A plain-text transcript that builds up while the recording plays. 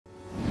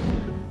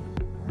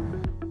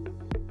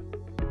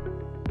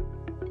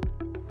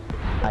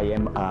I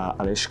am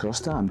Aleix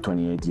Costa. I'm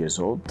 28 years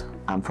old.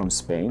 I'm from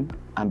Spain,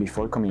 and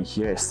before coming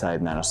here I studied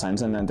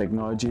Nanoscience and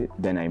Nanotechnology.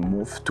 Then I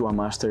moved to a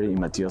master in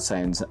Material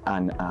Science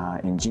and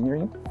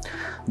Engineering.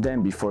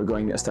 Then before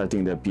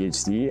starting the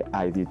PhD,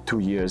 I did 2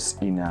 years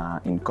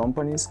in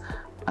companies,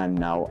 and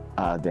now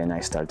then I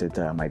started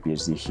my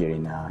PhD here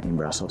in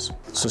Brussels.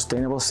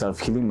 Sustainable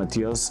self-healing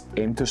materials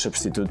aim to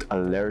substitute a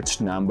large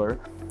number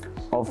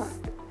of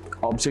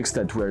objects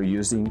that we're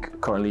using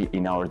currently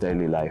in our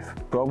daily life.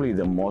 Probably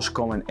the most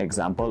common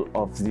example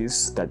of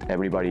this that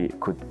everybody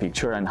could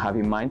picture and have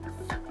in mind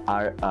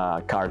are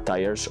car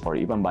tires or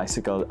even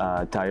bicycle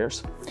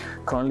tires.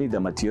 Currently, the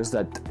materials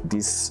that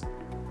these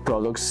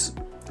products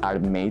are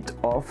made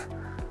of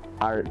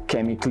are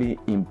chemically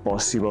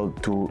impossible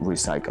to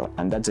recycle,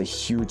 and that's a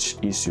huge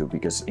issue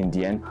because in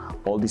the end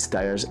all these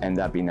tires end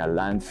up in a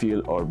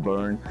landfill or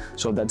burn,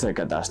 so that's a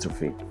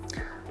catastrophe.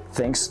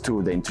 Thanks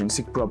to the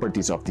intrinsic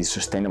properties of these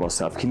sustainable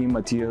self-healing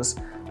materials,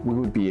 we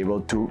would be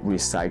able to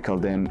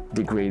recycle them,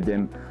 degrade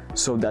them.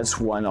 So that's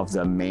one of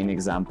the main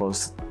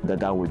examples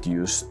that I would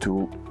use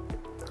to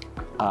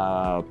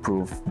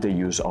prove the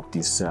use of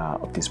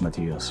these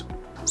materials.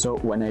 So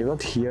when I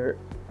got here,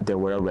 they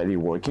were already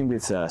working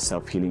with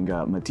self-healing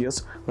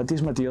materials, but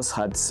these materials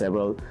had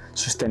several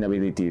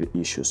sustainability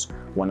issues.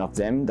 One of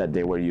them that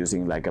they were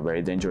using like a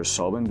very dangerous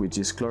solvent, which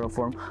is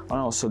chloroform, and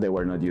also they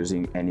were not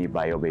using any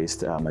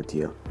bio-based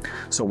material.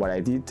 So what I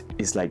did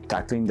is like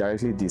tackling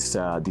directly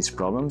these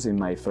problems in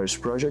my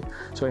first project.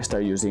 So I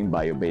started using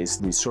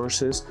bio-based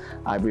resources.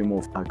 I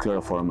removed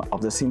chloroform of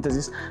the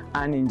synthesis,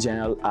 and in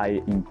general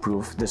I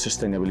improved the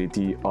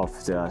sustainability of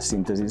the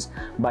synthesis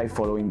by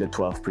following the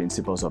 12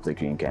 principles of the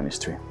green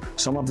chemistry.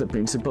 Some of the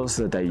principles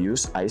that I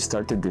use, I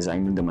started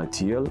designing the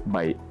material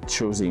by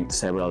choosing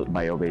several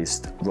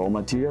bio-based raw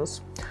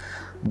materials.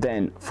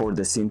 Then for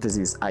the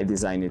synthesis, I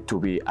designed it to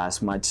be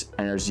as much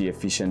energy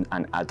efficient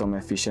and atom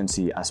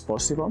efficiency as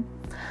possible.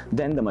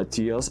 Then the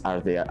materials are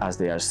there as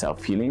they are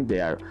self-healing,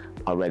 they are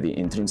already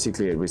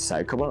intrinsically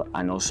recyclable,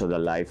 and also the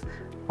life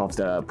of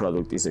the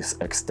product is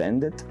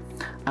extended.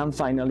 And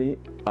finally,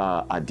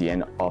 at the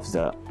end of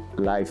the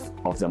life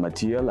of the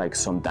material, like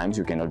sometimes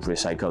you cannot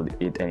recycle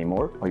it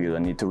anymore, or you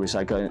don't need to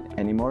recycle it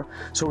anymore,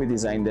 so we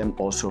design them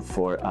also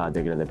for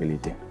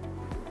degradability.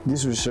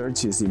 This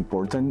research is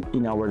important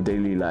in our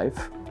daily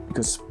life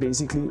because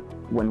basically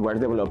when we're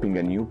developing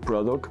a new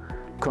product,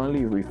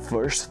 currently we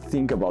first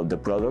think about the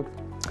product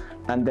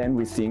and then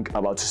we think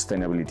about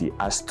sustainability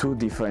as two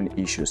different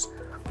issues.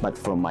 But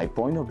from my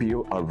point of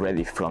view,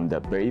 already from the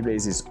very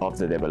basis of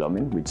the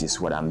development, which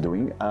is what I'm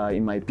doing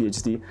in my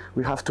PhD,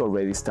 we have to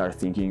already start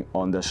thinking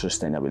on the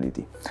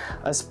sustainability,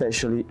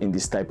 especially in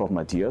this type of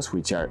materials,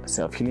 which are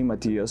self-healing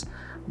materials,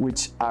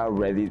 which are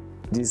already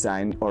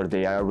designed, or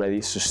they are already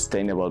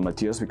sustainable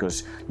materials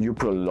because you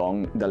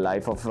prolong the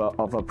life of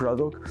a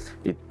product.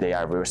 They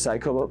are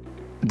recyclable.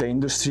 The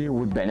industry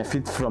would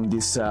benefit from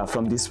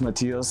these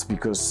materials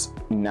because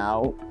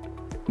now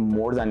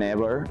more than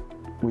ever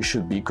we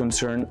should be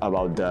concerned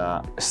about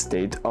the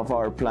state of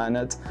our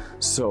planet.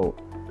 So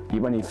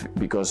even if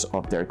because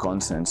of their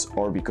consents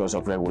or because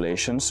of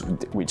regulations,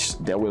 which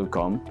they will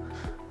come,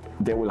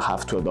 they will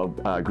have to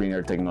adopt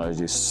greener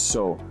technologies.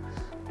 So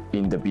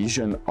in the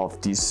vision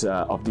of this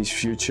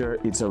future,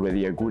 it's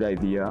already a good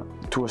idea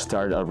to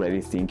start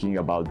already thinking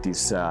about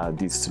these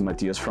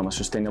materials from a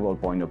sustainable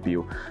point of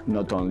view,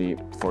 not only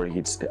for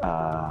its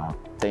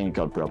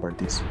technical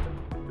properties.